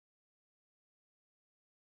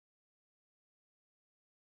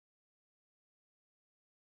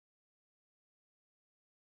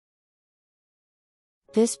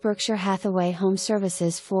This Berkshire Hathaway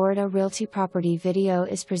HomeServices Florida Realty property video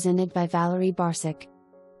is presented by Valerie Barsick.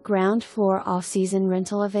 Ground floor off-season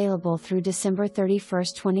rental available through December 31,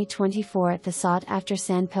 2024 at the sought-after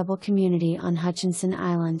Sandpebble community on Hutchinson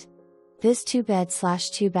Island. This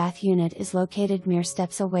 2-bed/2-bath unit is located mere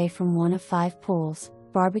steps away from one of 5 pools,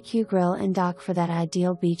 barbecue grill and dock for that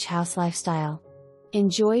ideal beach house lifestyle.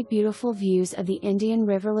 Enjoy beautiful views of the Indian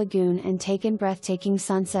River Lagoon and take in breathtaking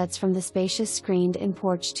sunsets from the spacious screened-in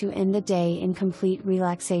porch to end the day in complete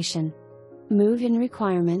relaxation. Move-in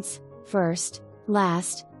requirements: first,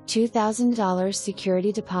 last, $2,000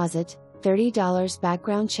 security deposit, $30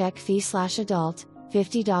 background check fee/adult,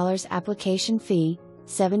 $50 application fee,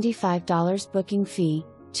 $75 booking fee,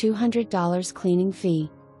 $200 cleaning fee.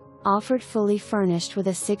 Offered fully furnished with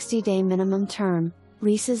a 60-day minimum term.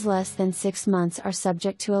 Leases less than 6 months are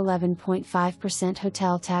subject to 11.5%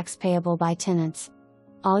 hotel tax payable by tenants.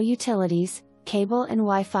 All utilities, cable and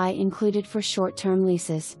Wi-Fi included for short-term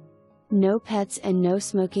leases. No pets and no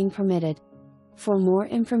smoking permitted. For more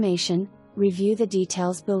information, review the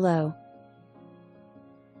details below.